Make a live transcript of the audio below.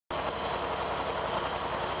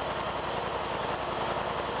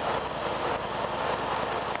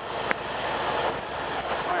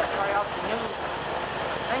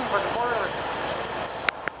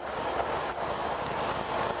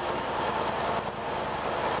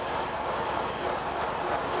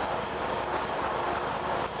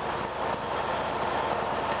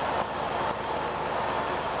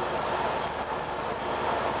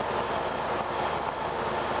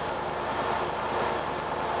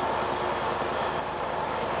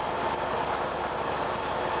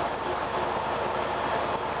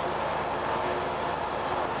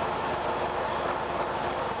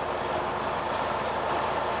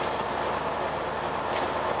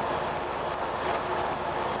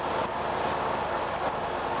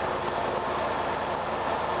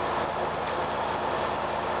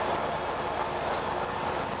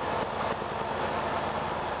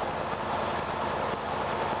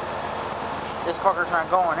fucker's not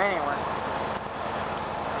going anywhere.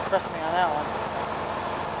 Trust me on that one.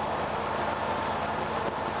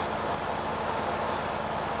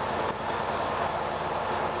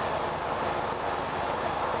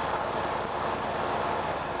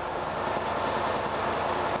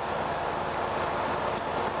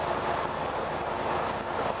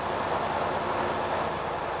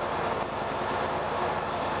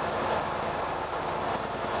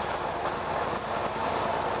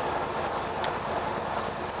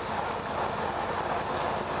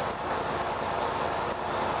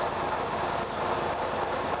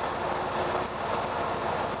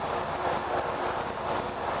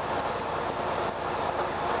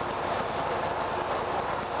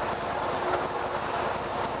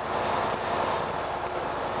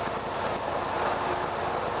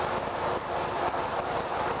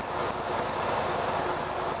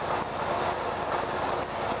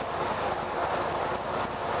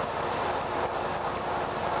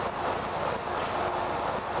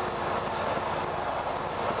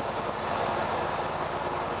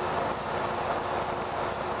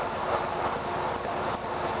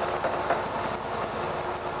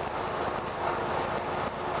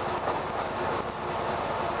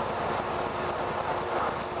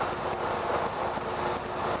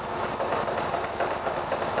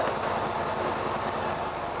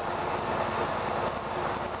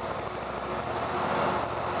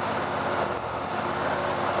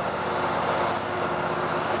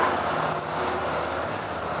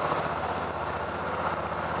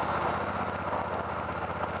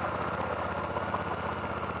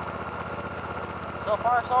 So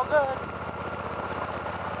far, so good.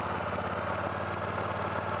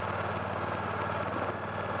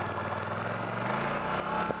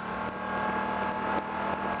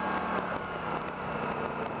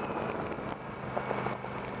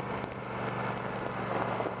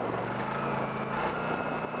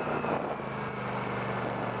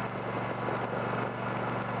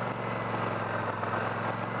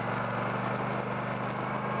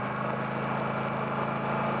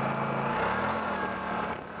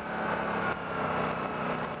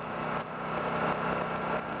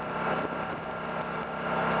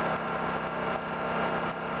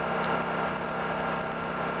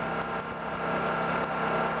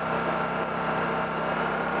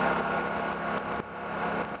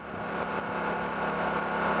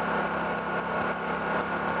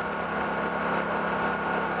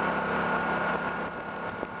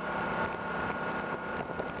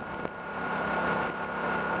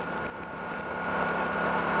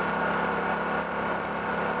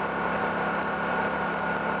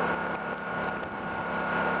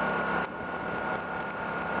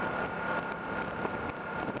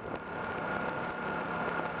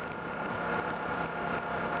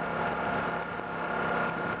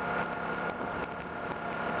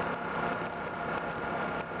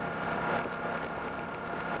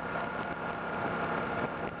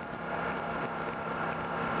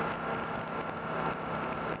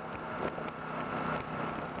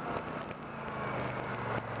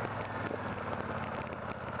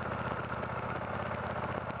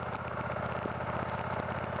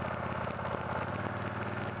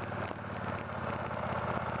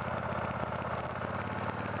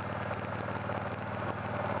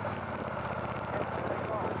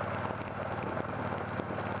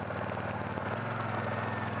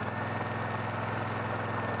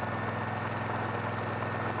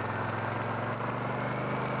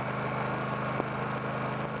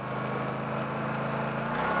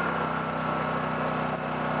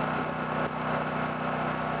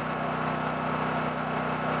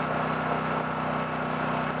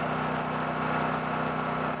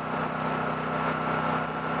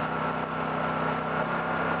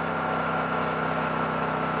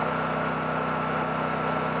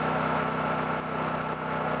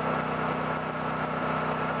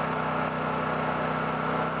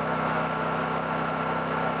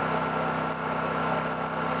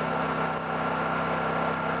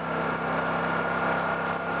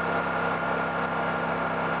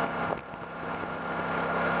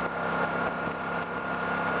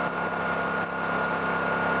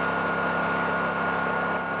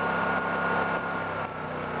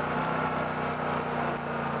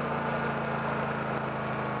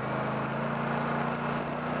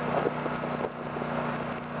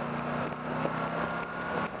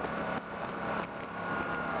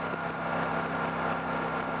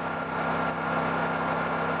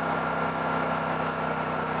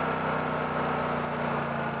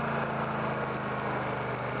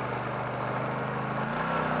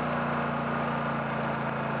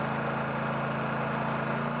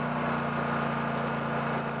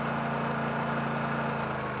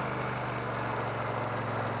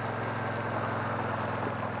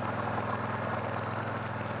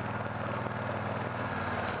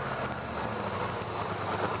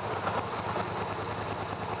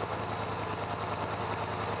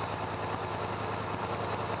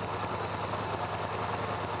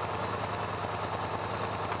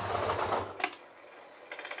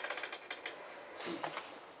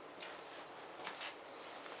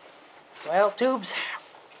 Well, tubes.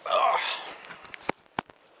 Ugh.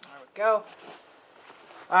 There we go.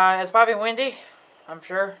 It's probably windy, I'm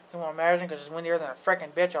sure. You won't imagine because it's windier than a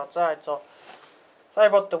frickin' bitch outside. So, sorry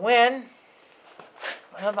about the wind.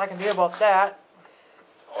 There's nothing I can do about that.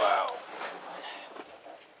 Wow.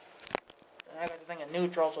 I got the thing in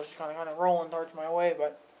neutral, so it's kind of rolling towards my way,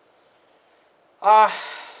 but ooh,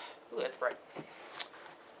 that's bright.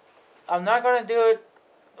 I'm not gonna do it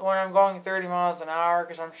when I'm going 30 miles an hour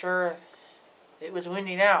because I'm sure it was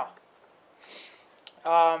windy now.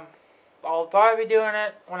 I'll probably be doing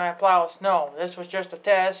it when I plow snow. This was just a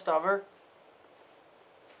test of her.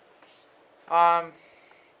 I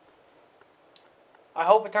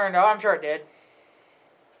hope it turned out. I'm sure it did.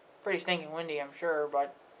 Pretty stinking windy, I'm sure,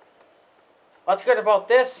 but what's good about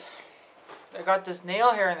this? I got this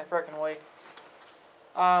nail here in the frickin' way.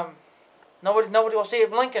 Nobody will see it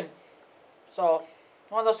blinking. So,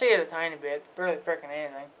 well, they'll see it a tiny bit, barely frickin'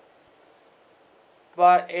 anything.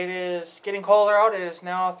 But it is getting colder out. It is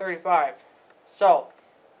now 35. So,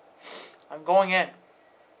 I'm going in.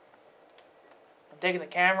 I'm taking the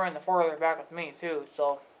camera and the four-wheeler back with me too.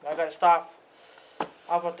 So, I gotta stop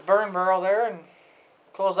up at the burn barrel there and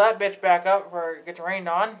close that bitch back up before it gets rained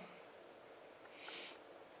on.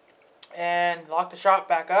 And lock the shop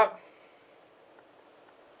back up.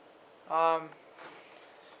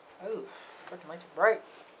 Ooh, freaking lights are bright.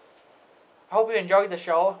 I hope you enjoyed the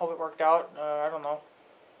show. Hope it worked out. I don't know.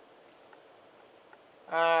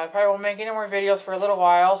 I probably won't make any more videos for a little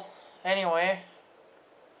while. Anyway.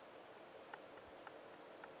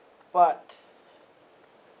 But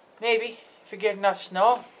maybe if you get enough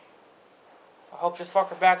snow, I hope this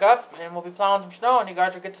fucker back up and we'll be plowing some snow and you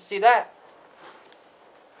guys will get to see that.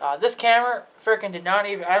 This camera freaking did not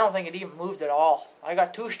even, I don't think it even moved at all. I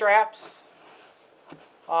got two straps.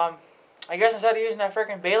 I guess instead of using that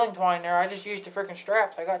freaking baling twine there, I just used the freaking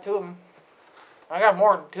straps. I got two of them. I got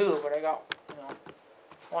more than two, but I got, you know,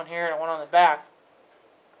 one here and one on the back.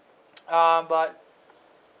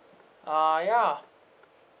 Yeah.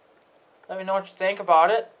 Let me know what you think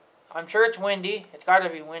about it. I'm sure it's windy. It's got to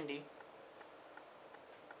be windy.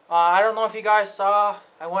 I don't know if you guys saw,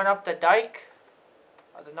 I went up the dike,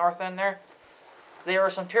 at the north end there. There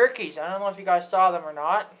were some turkeys. I don't know if you guys saw them or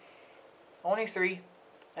not. Only 3.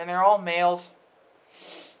 And they're all males.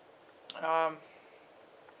 I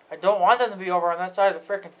don't want them to be over on that side of the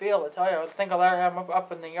frickin' field, I tell you. I think I'll let have them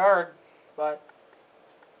up in the yard. But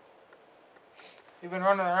we've been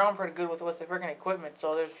running around pretty good with the frickin' equipment.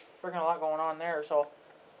 So there's frickin' a lot going on there. So,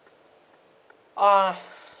 I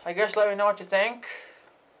guess let me know what you think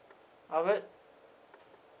of it.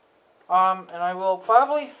 And I will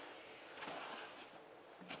probably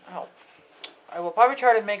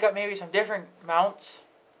try to make up maybe some different mounts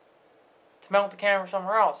to mount the camera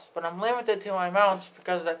somewhere else. But I'm limited to my mounts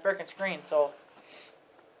because of that frickin' screen. So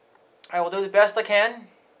I will do the best I can.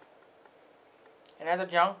 And other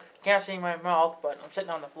junk. You can't see my mouth, but I'm sitting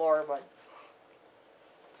on the floor.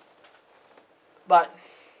 But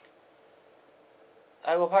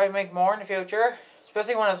I will probably make more in the future,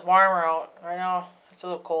 especially when it's warmer out. Right now it's a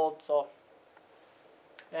little cold, so,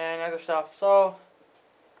 and other stuff. So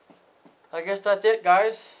I guess that's it,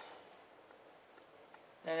 guys.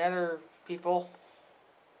 And other people.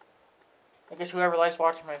 I guess whoever likes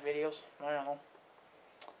watching my videos. I don't know.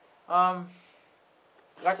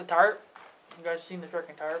 Got the tarp. You guys seen the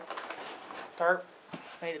freaking tarp. Tarp.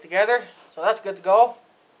 Made it together. So that's good to go.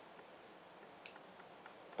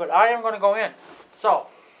 But I am going to go in. So.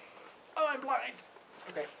 Oh, I'm blind.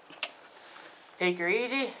 Okay. Take her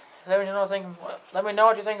easy. Let me know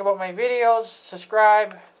what you think about my videos.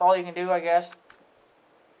 Subscribe. That's all you can do, I guess.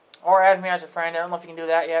 Or add me as a friend. I don't know if you can do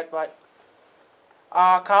that yet, but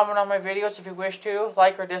comment on my videos if you wish to.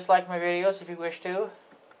 Like or dislike my videos if you wish to.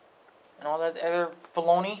 And all that other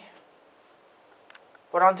baloney.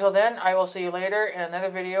 But until then, I will see you later in another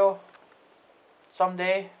video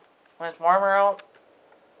someday when it's warmer out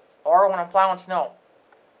or when I'm plowing snow.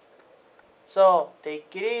 So,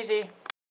 take it easy.